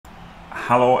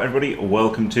Hello everybody,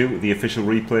 welcome to the official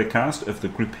replay cast of the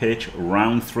Group H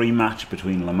round 3 match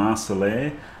between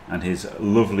LeMarseillais and his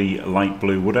lovely light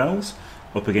blue Wood Elves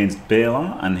up against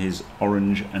Baahlar and his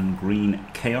orange and green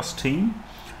Chaos team.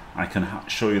 I can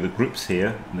show you the groups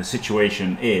here, and the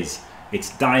situation is,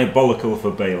 it's diabolical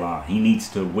for Baahlar. He needs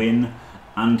to win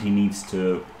and he needs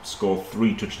to score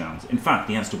 3 touchdowns. In fact,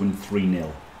 he has to win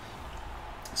 3-0.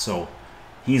 So,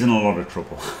 he's in a lot of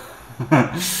trouble.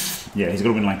 Yeah, he's got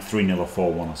to win like 3-0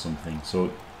 or 4-1 or something.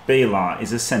 So Baahlar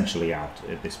is essentially out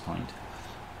at this point,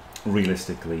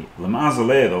 realistically.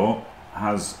 LeMarseillais, though,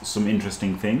 has some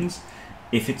interesting things.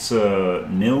 If it's a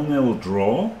 0-0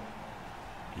 draw,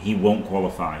 he won't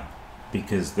qualify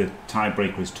because the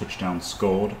tiebreaker is touchdown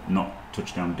scored, not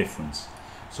touchdown difference.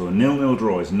 So a 0-0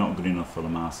 draw is not good enough for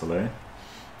LeMarseillais.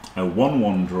 A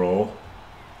 1-1 draw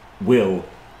will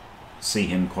see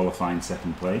him qualify in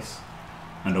second place.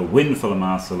 And a win for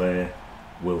LeMarseillais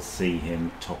will see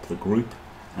him top the group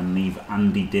and leave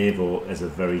Andy Devo as a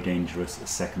very dangerous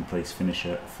second place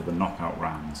finisher for the knockout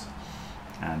rounds.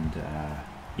 And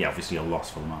yeah, obviously a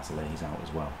loss for LeMarseillais, he's out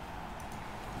as well.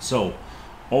 So,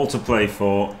 all to play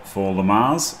for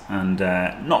LeMars, and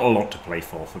not a lot to play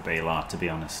for Baahlar, to be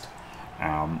honest.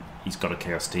 He's got a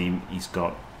Chaos team, he's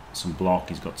got some block,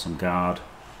 he's got some guard,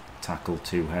 tackle,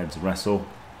 2 heads, wrestle.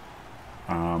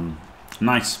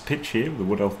 Nice pitch here, the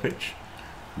Wood Elf pitch.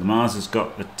 LeMars has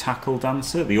got the tackle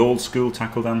dancer, the old school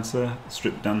tackle dancer,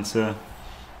 strip dancer,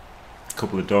 a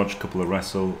couple of dodge, couple of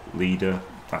wrestle, leader.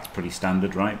 That's pretty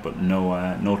standard, right? But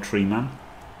no tree man.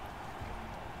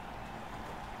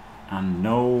 And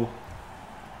no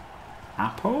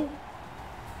Apo?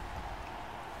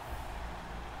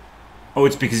 Oh,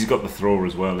 it's because he's got the thrower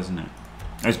as well, isn't it?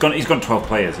 He's got 12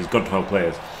 players. He's got 12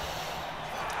 players.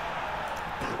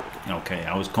 Okay,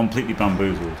 I was completely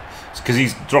bamboozled. It's because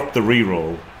he's dropped the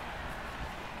reroll,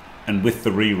 and with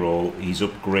the reroll, he's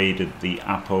upgraded the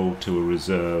Apo to a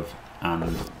reserve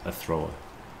and a thrower.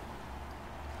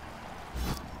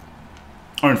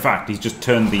 Or in fact, he's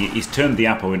turned the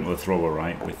Apo into a thrower,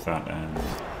 right? With that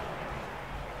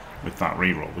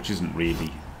reroll, which isn't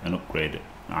really an upgrade,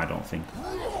 I don't think.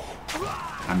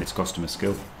 And it's cost him a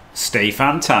skill. Stay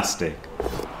fantastic.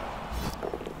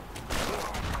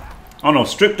 Oh no,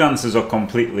 strip dancers are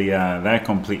completely,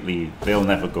 they'll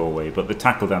never go away. But the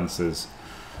tackle dancers,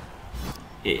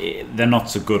 they're not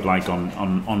so good like on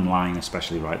online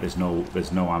especially, right? There's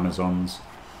no Amazons,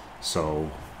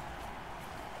 so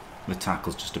the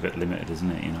tackle's just a bit limited, isn't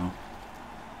it, you know?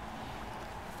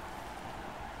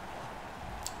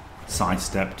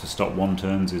 Sidestep to stop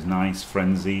 1-turns is nice.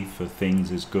 Frenzy for things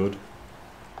is good.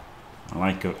 I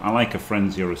like a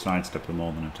frenzy or a sidestepper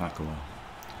more than a tackler.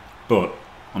 But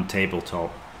on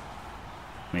tabletop,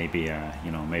 maybe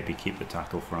you know, maybe keep the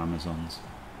tackle for Amazons.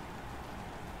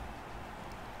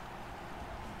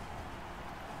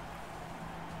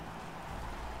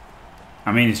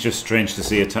 I mean, it's just strange to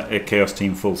see a Chaos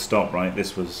team full stop, right?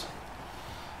 This was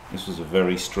a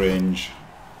very strange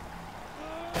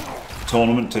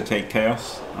tournament to take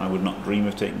Chaos. I would not dream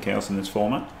of taking Chaos in this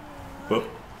format, but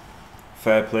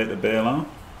fair play to Baahlar.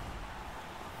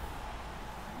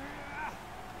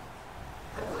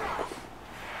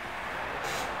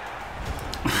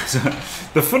 So,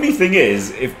 the funny thing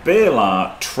is, if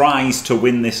Baahlar tries to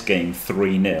win this game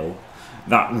 3-0,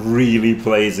 that really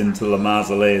plays into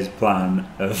LeMarseillais' plan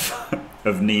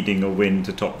of needing a win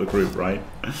to top the group, right?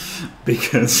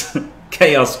 Because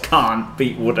Chaos can't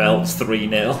beat Wood Elves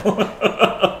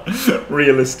 3-0,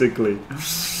 realistically.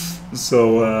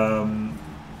 So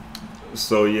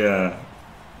yeah,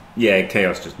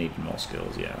 Chaos just needed more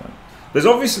skills. Yeah. There's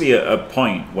obviously a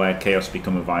point where Chaos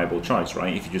become a viable choice,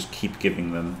 right? If you just keep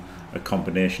giving them a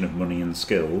combination of money and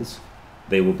skills,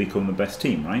 they will become the best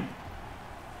team, right?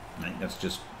 Like, that's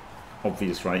just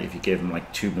obvious, right? If you gave them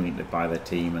like 2 million to buy their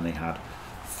team and they had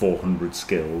 400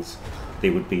 skills, they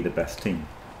would be the best team.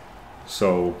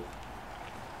 So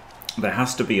there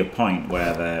has to be a point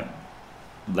where they're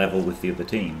level with the other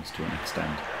teams to an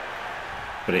extent.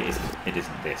 But it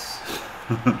isn't this.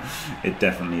 It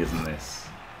definitely isn't this.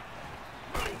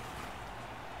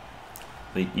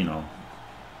 They, you know,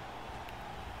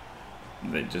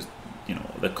 they just, you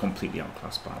know, they're completely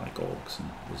outclassed by like orcs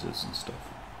and wizards and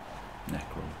stuff.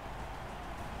 Necro.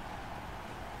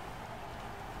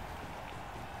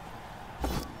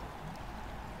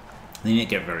 They need to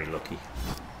get very lucky.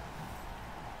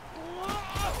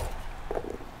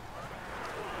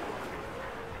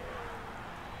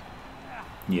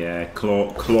 Yeah,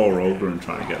 claw ogre and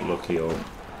try and get lucky, or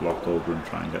block ogre and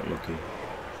try and get lucky.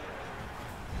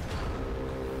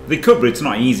 They could, but it's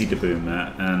not easy to boom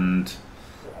it, and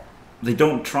they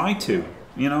don't try to.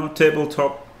 You know,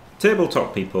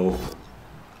 tabletop people.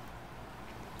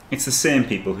 It's the same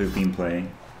people who've been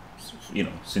playing, you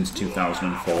know, since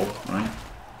 2004, right?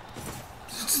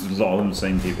 It's a lot of them,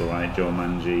 same people, right? Joe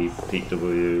Manji, Pete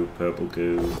W, Purple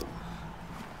Goo,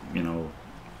 you know,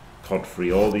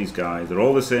 Podfree, all these guys. They're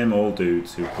all the same old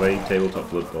dudes who play tabletop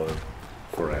Blood Bowl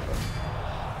forever.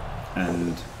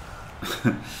 And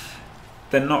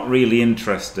they're not really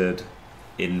interested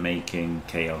in making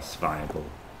Chaos viable.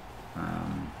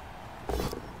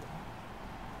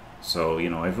 So, you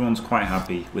know, everyone's quite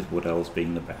happy with Wood Elves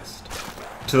being the best.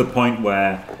 To the point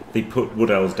where they put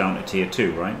Wood Elves down to tier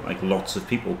 2, right? Like lots of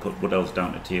people put Wood Elves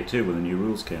down to tier 2 when the new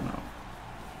rules came out.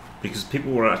 Because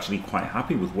people were actually quite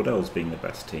happy with Wood Elves being the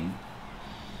best team.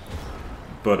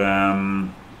 But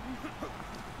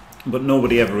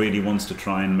nobody ever really wants to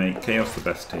try and make Chaos the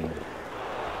best team.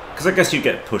 Because I guess you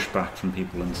get pushback from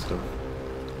people and stuff.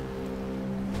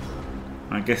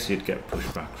 I guess you'd get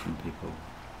pushback from people.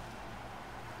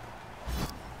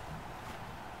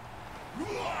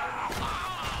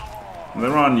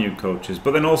 There are new coaches,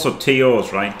 but then also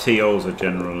TOs, right? TOs are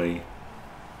generally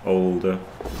older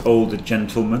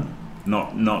gentlemen,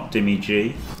 not Dimmy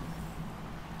G.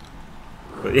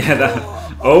 But yeah, that.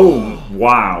 Oh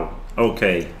wow.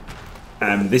 Okay.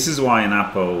 This is why an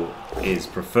Apo is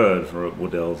preferred for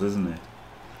Wood Elves, isn't it?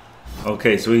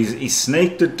 Okay, so he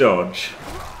snaked a dodge,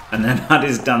 and then had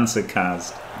his dancer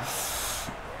cast.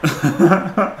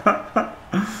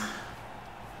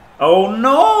 Oh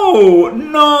no!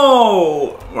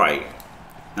 No! Right.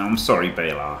 Now, I'm sorry,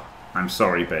 Baahlar. I'm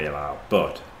sorry, Baahlar,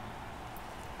 but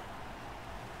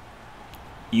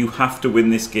you have to win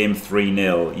this game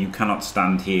 3-0. You cannot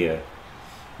stand here.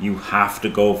 You have to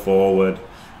go forward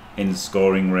in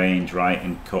scoring range, right,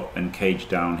 and cut and cage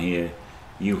down here.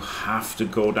 You have to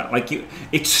go down. Like,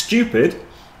 it's stupid.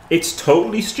 It's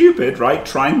totally stupid, right?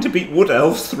 Trying to beat Wood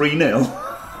Elves 3-0.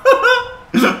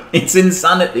 It's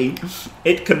insanity.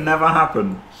 It can never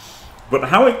happen. But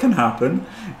how it can happen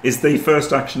is the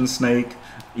first action snake,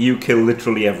 you kill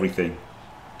literally everything.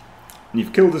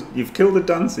 You've killed a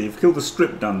dancer, you've killed a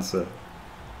strip dancer,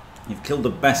 you've killed the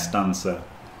best dancer.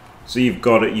 So you've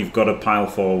got to pile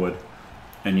forward,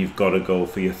 and you've got to go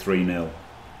for your 3-0.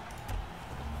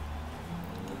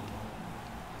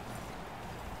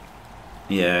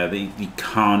 Yeah, you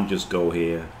can't just go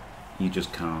here. You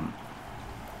just can't.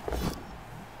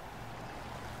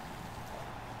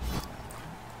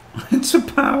 It's a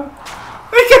pow.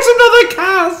 He gets another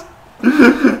cast.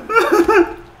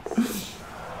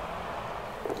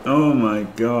 Oh my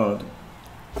god.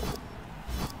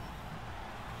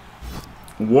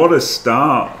 What a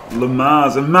start.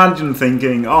 LeMarseillais. Imagine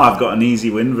thinking, oh, I've got an easy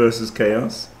win versus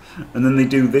Chaos. And then they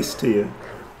do this to you.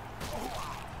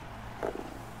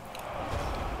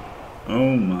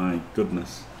 Oh my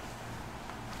goodness.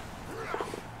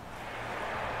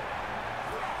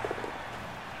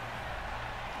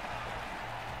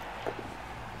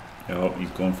 Oh, he's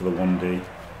going for the 1D.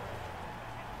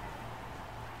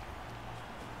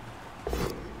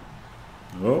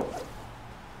 Oh.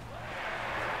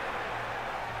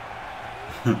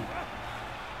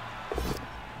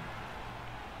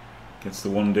 Gets the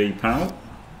 1D pow.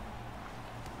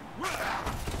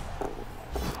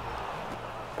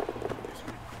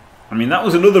 I mean, that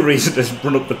was another reason to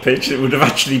run up the pitch. It would have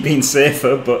actually been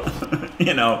safer, but,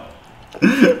 you know,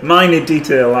 minor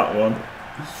detail, that one.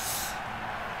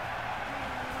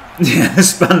 Yeah, the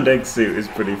spandex suit is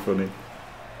pretty funny.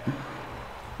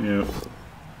 Yeah.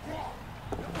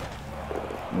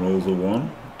 Rolls a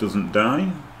 1. Doesn't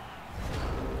die.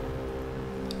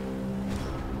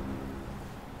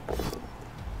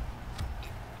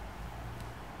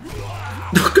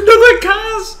 Look, another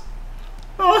cars!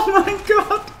 Oh my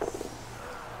god!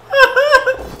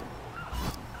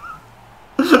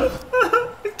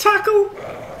 Tackle!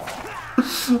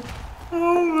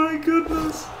 Oh my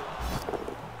goodness.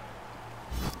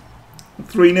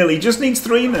 3-0. He just needs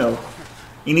 3-0.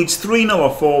 He needs 3-0 or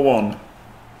 4-1.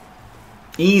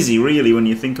 Easy, really, when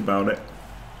you think about it.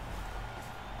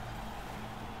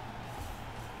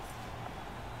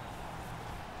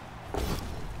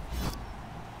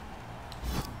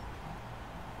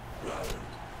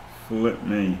 Flip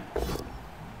me.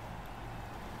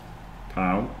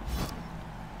 Pow.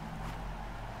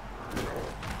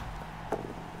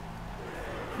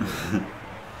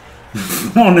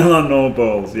 1-0 on no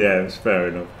balls. Yeah, it's fair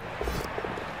enough.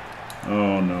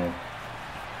 Oh no.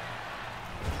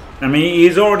 I mean,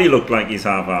 he's already looked like he's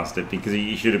half-assed it because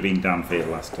he should have been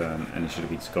downfield last turn and he should have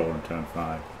been scoring on turn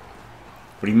 5.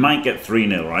 But he might get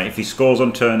 3-0, right? If he scores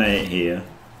on turn 8 here,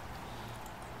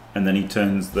 and then he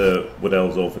turns the Wood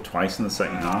Elves over twice in the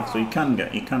second half, so he can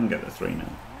get the 3-0.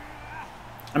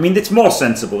 I mean, it's more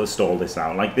sensible to stall this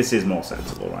out. Like, this is more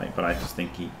sensible, right? But I just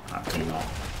think he actually not.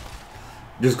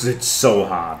 Just because it's so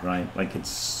hard, right? Like, it's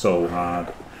so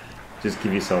hard. Just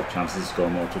give yourself chances to score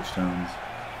more touchdowns.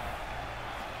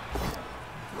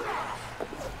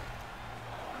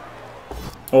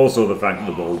 Also, the fact that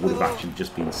the ball would have actually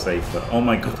just been safer. Oh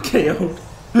my god, KO'd.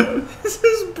 This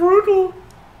is brutal.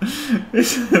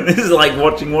 This is like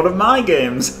watching one of my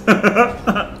games.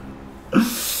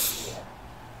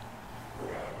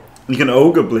 You can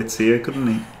Ogre Blitz here, couldn't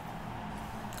he?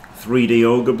 3D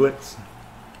Ogre Blitz.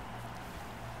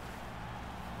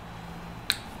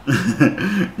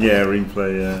 Yeah,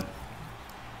 replay, yeah.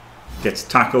 Gets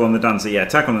tackle on the dancer. Yeah,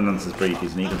 tackle on the dancer's pretty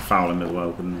decent. He can foul him as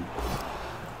well, couldn't he?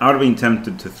 I would have been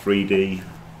tempted to 3D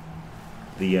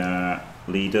the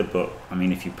leader, but I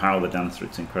mean, if you power the dancer,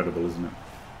 it's incredible, isn't it?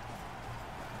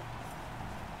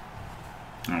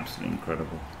 Absolutely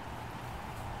incredible.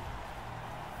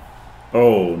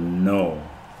 Oh no!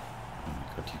 Oh my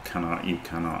god, you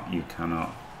cannot, you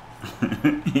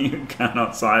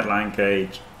cannot sideline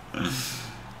Cage.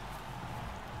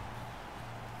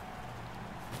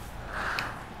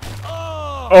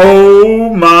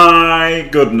 Oh my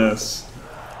goodness!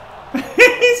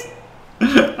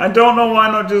 I don't know why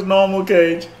not just normal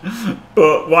Cage,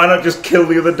 but why not just kill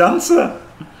the other dancer?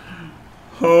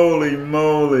 Holy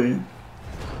moly!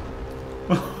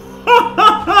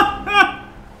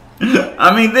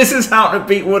 I mean, this is how to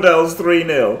beat Wood Elves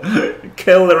 3-0.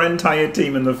 Kill their entire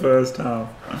team in the first half.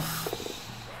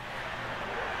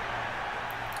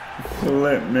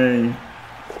 Flip me.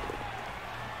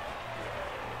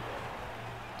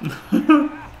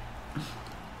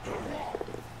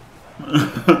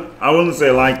 I wouldn't say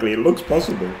likely, it looks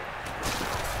possible.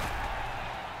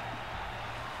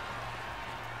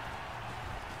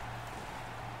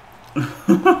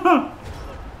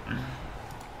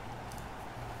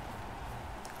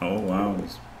 Oh wow,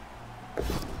 he's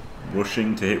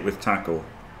rushing to hit with tackle.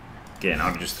 Again,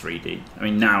 I'd just 3D. I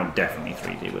mean, now definitely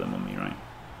 3D with a mummy, right?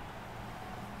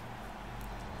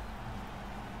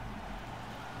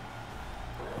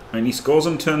 And he scores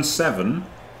on turn 7.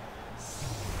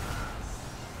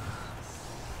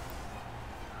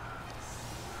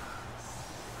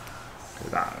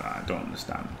 That I don't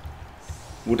understand.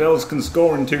 Wood Elves can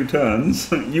score in 2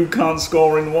 turns. You can't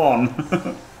score in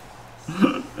 1.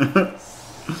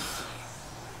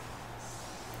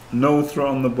 No throw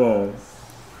on the ball.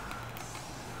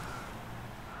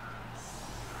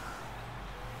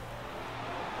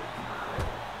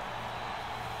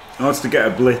 Oh, it's to get a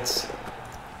blitz.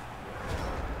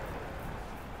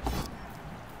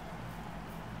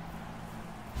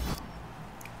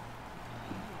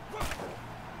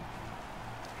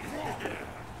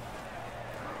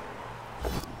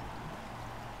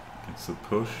 It's a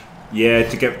push. Yeah,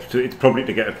 it's probably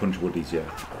to get a punch woodies, yeah.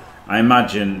 I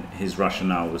imagine his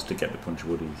rationale was to get the punch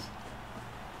woodies.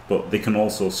 But they can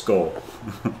also score.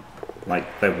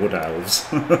 Like, they're Wood Elves.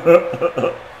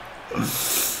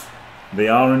 They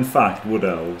are in fact Wood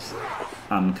Elves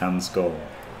and can score.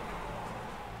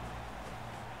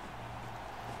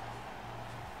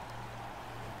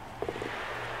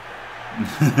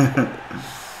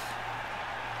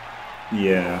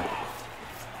 Yeah.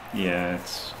 Yeah, it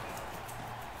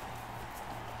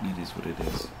is what it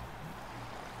is.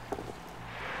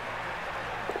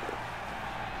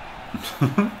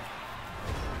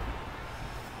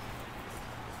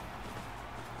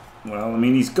 Well, I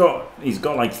mean, he's got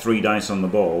like 3 dice on the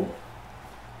ball,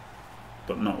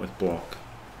 but not with block.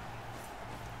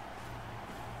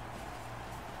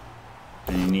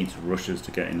 And he needs rushes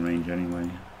to get in range anyway.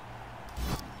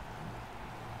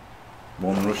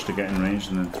 1 rush to get in range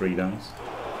and then 3 dice.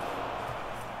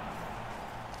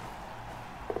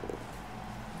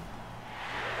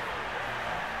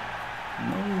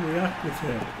 No, react with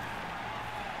him.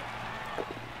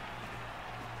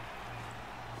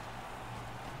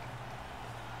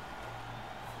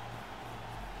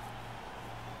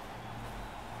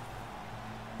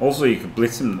 Also, you could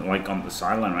blitz him like on the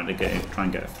sideline, right, to try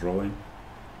and get a throw in.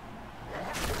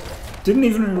 Didn't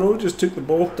even reroll, just took the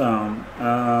ball down.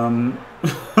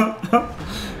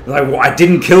 Like, what? I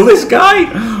didn't kill this guy?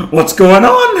 What's going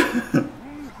on?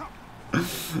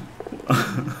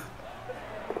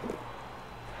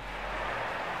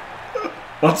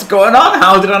 What's going on?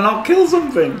 How did I not kill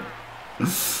something?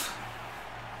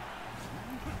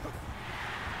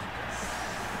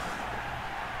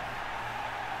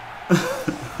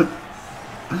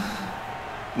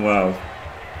 Well,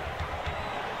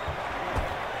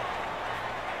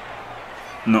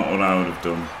 not what I would have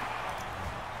done.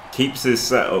 keeps his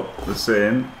setup the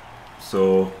same.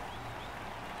 So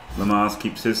LeMarse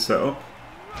keeps his setup.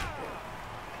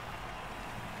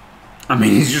 I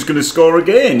mean, he's just going to score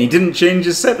again. He didn't change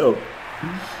his setup.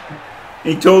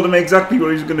 He told him exactly what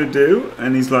he was going to do,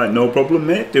 and he's like, no problem,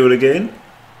 mate, do it again.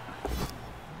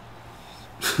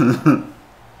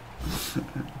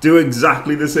 Do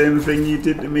exactly the same thing you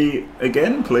did to me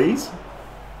again, please.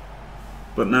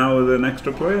 But now with an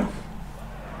extra player.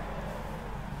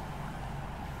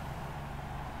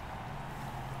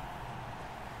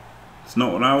 It's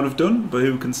not what I would have done, but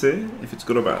who can say if it's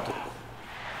good or bad?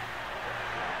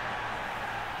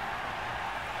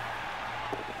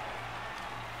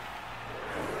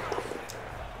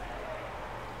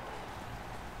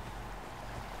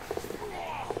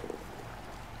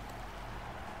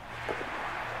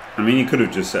 I mean, he could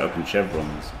have just set up in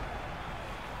chevrons,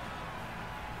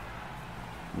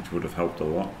 which would have helped a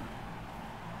lot.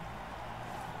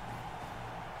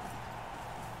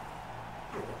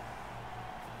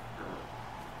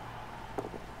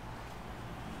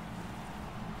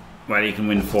 Well, he can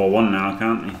win 4-1 now,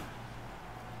 can't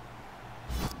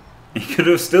he? He could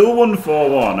have still won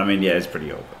 4-1. I mean, yeah, it's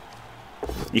pretty over.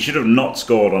 He should have not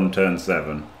scored on turn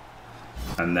 7.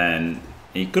 And then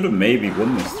he could have maybe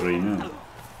won this 3-0.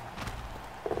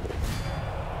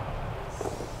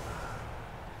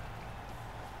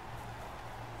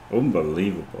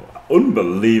 Unbelievable.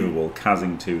 Unbelievable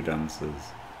casing 2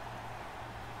 dancers.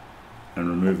 And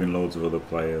removing loads of other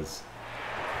players.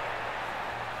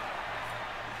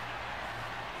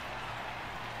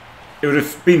 It would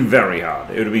have been very hard.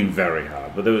 It would have been very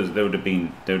hard. But there would have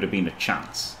been a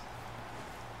chance.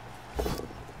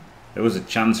 There was a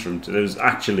chance for him to. There was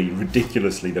actually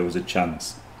ridiculously there was a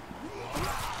chance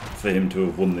for him to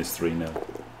have won this 3-0,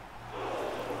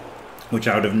 which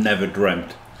I would have never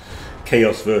dreamt.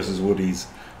 Chaos versus Woodies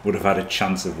would have had a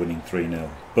chance of winning 3-0,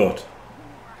 but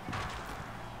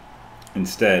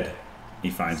instead he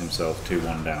finds himself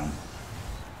 2-1 down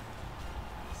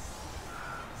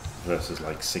versus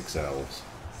like 6 elves.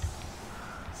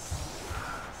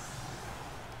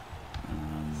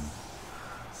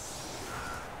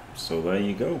 So there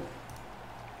you go.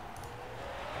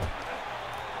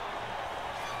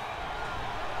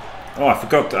 Oh, I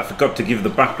forgot to give the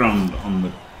background on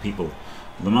the people.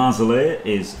 LeMarseillais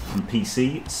is from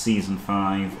PC, Season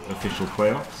 5 official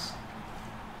playoffs.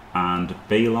 And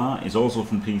Baahlar is also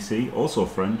from PC, also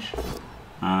French,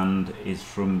 and is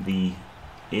from the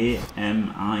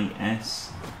AMIS.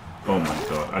 Oh my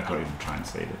god, I can't even try and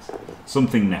say this.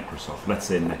 Something Necrosoft. Let's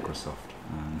say Necrosoft.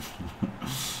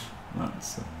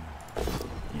 That's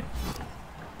yeah.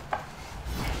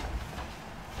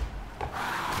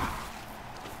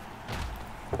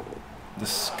 The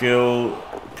skill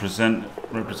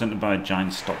represented by a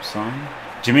giant stop sign.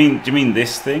 Do you mean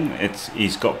this thing?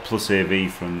 He's got plus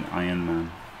AV from Iron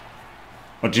Man.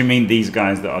 Or do you mean these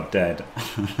guys that are dead?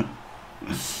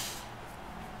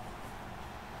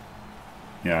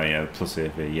 yeah, plus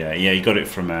AV. Yeah, you got it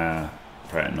from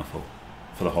Predator Knuckle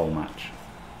for the whole match.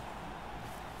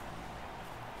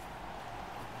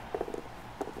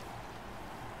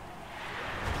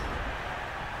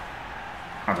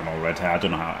 I don't know, Red Hair.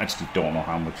 I actually don't know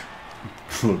how much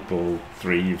Blood Bowl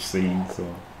 3 you've seen, so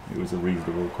it was a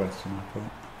reasonable question, I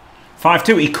thought.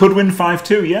 5-2. He could win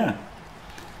 5-2, yeah.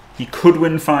 He could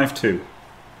win 5-2.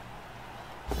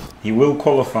 He will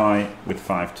qualify with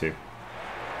 5-2.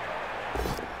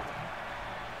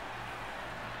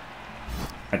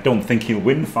 I don't think he'll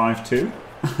win 5-2,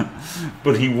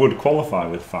 but he would qualify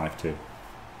with 5-2.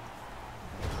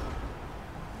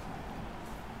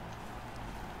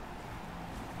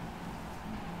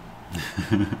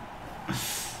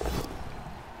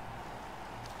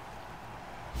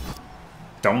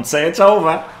 Don't say it's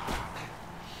over.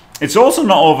 It's also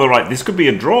not over, right? This could be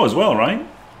a draw as well, right?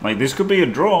 Like, this could be a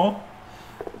draw.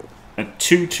 A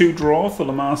 2-2 draw for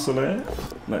LeMarseillais.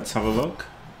 Let's have a look.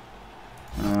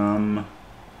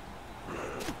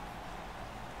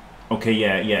 Okay,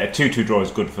 yeah, a 2-2 draw is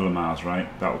good for LeMarse, right?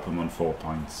 That will put him on 4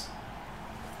 points.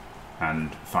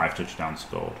 And 5 touchdowns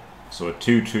scored. So a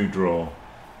 2-2 draw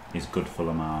is good for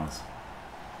LeMarse.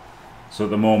 So at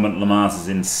the moment, LeMarse is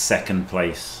in 2nd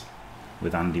place,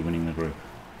 with Andy winning the group.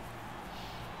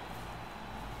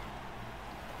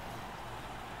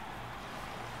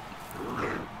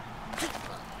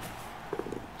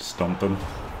 Stomp him.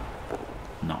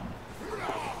 No.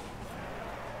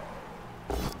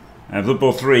 Blood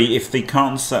Bowl 3, if they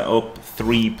can't set up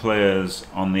 3 players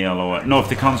on the LOS... No, if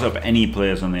they can't set up any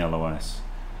players on the LOS,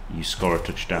 you score a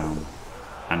touchdown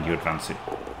and you advance it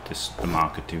the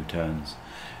marker 2 turns.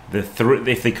 If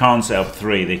they can't set up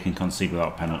 3, they can concede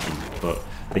without penalty, but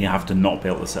Then you have to not be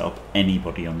able to set up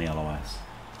anybody on the LOS.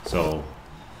 So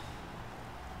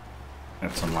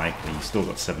that's unlikely. You've still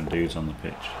got 7 dudes on the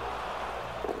pitch.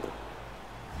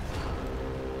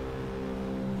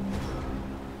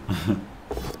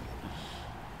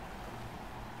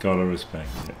 Gotta respect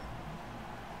it.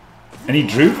 And he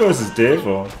drew versus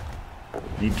Davo.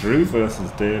 He drew versus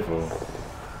Davo.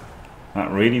 That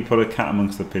really put a cat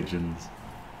amongst the pigeons.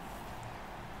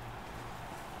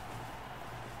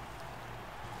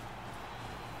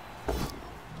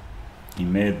 He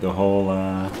made the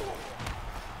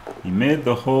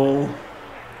whole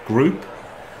group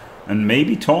and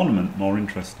maybe tournament more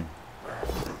interesting.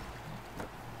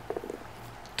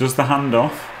 Does the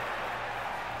handoff?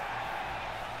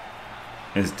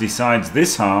 As decides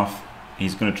this half,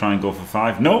 he's going to try and go for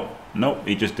 5. Nope, nope,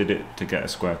 he just did it to get a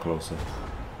square closer.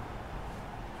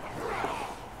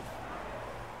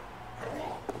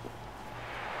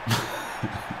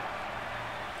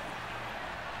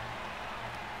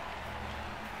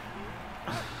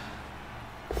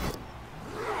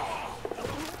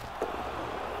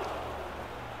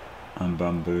 And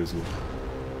bamboozled.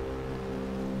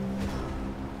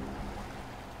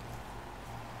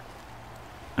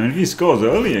 I mean, if he scores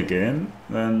early again,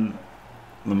 then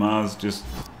LeMarseillais just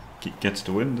gets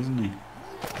to win, doesn't he?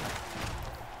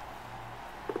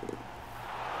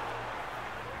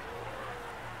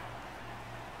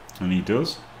 And he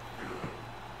does.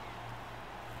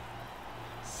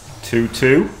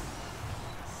 2-2.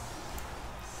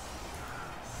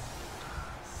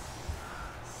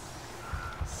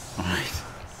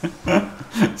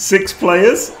 Alright. 6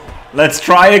 players. Let's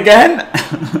try again.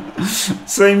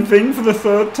 Same thing for the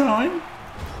 3rd time.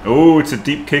 Oh, it's a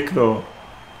deep kick though.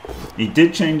 He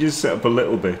did change his setup a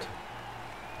little bit.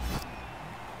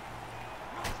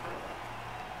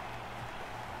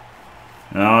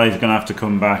 Oh, he's gonna have to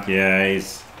come back. Yeah,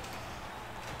 he's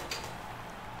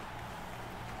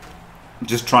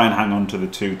just try and hang on to the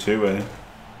 2-2, eh?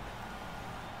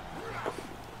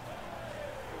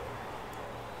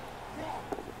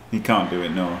 He can't do it.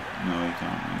 No, he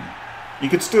can't. Really. He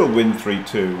could still win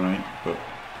 3-2, right? But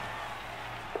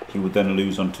he would then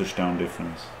lose on touchdown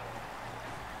difference.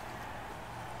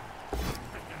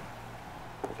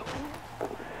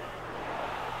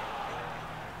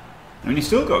 I mean, he's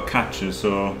still got catches,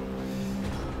 so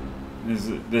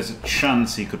there's a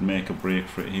chance he could make a break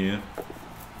for it here.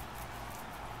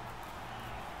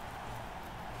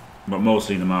 But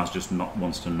mostly LeMarseillais just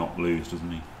wants to not lose,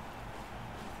 doesn't he?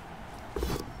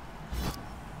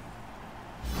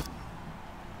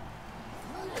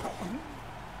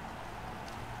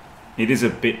 It is a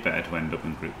bit better to end up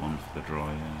in Group 1 for the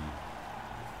draw, yeah.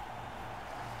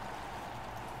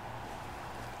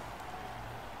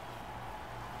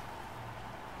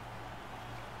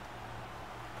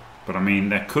 But I mean,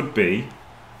 there could be,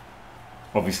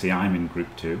 obviously I'm in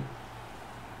Group 2,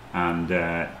 and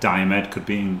Diomed could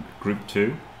be in Group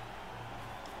 2,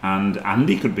 and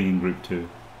Andy could be in Group 2.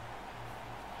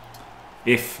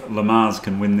 If LeMarseillais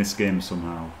can win this game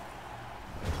somehow.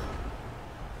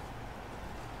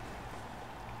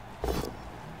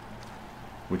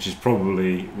 Which is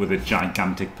probably with a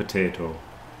gigantic potato.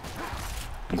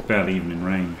 He's barely even in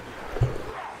range.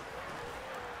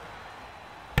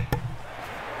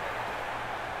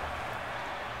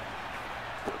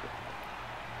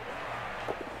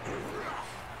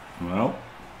 Well,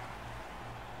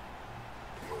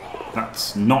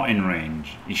 that's not in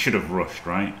range. He should have rushed,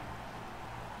 right?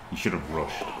 He should have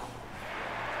rushed.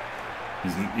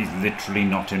 He's literally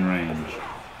not in range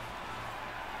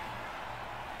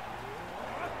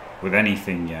with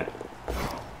anything yet.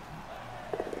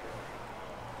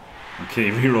 Okay,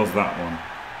 he rerolls that one.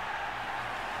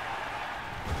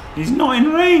 He's not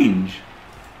in range.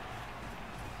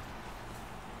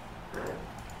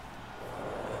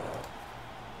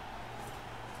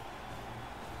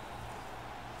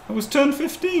 That was turn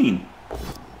 15.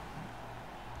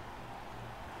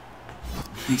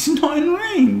 He's not in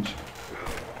range.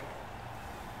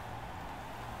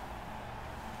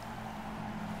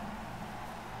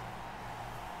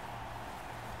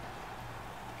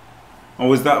 Oh,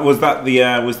 was that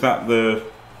the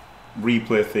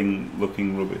replay thing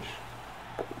looking rubbish?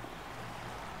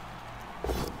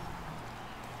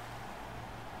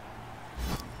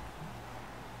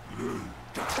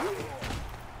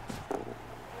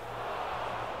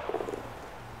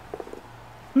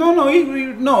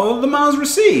 No, LeMarseillais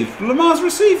received. LeMarseillais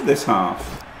received this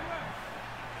half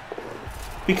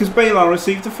because Baahlar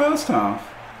received the first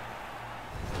half.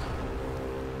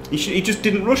 He just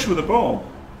didn't rush with the ball.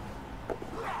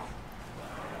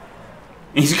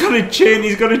 He's got to chain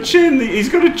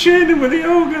him with the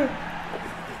ogre.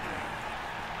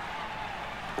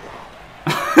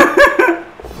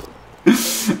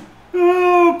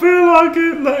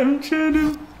 can't let him chin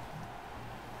him.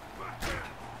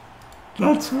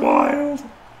 That's wild.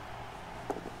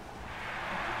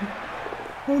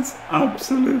 That's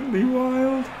absolutely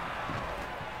wild.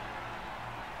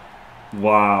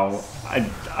 Wow.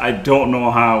 I don't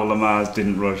know how LeMarseillais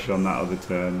didn't rush on that other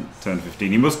turn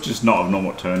 15. He must just not have known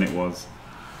what turn it was.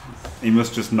 He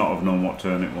must just not have known what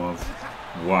turn it was.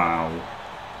 Wow.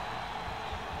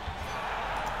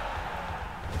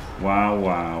 Wow,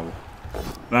 wow.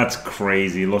 That's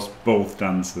crazy. Lost both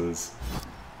dancers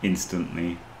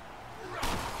instantly.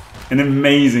 An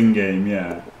amazing game,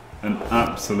 yeah. An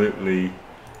absolutely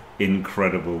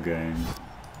incredible game.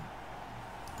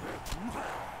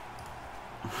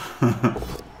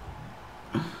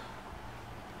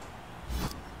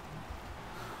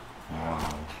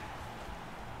 Wow.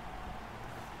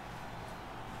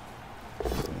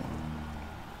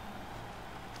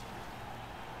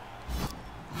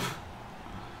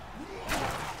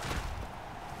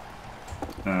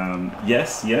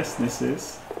 Yes, this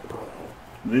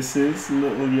is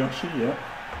little Yoshi, yeah.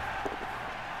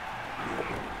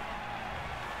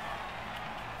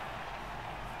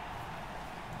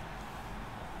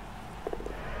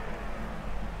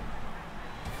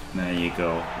 There you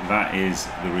go. That is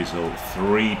the result.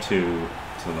 3-2 to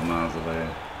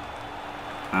LeMarseillais.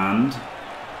 And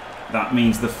that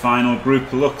means the final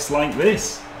group looks like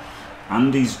this.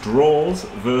 Andy's draws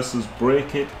versus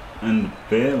Break It and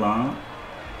Baahlar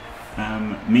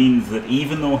means that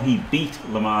even though he beat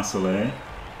LeMarseillais,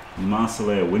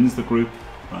 LeMarseillais wins the group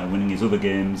by winning his other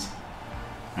games,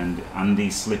 and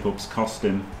Andy's slip-ups cost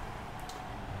him,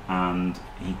 and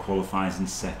he qualifies in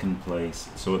second place.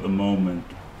 So at the moment,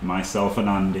 myself and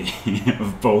Andy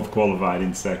have both qualified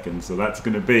in second, so that's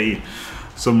going to be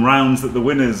some rounds that the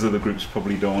winners of the groups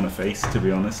probably don't want to face, to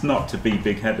be honest. Not to be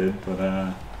big-headed,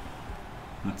 but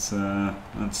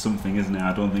that's something, isn't it?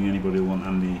 I don't think anybody will want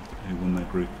Andy who won their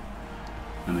group,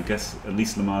 and I guess at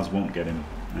least LeMarseillais won't get him.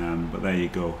 But there you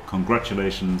go.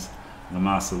 Congratulations,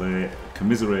 LeMarseillais.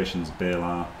 Commiserations,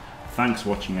 Baahlar. Thanks for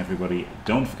watching, everybody.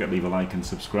 Don't forget to leave a like and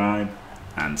subscribe,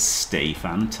 and stay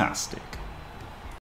fantastic.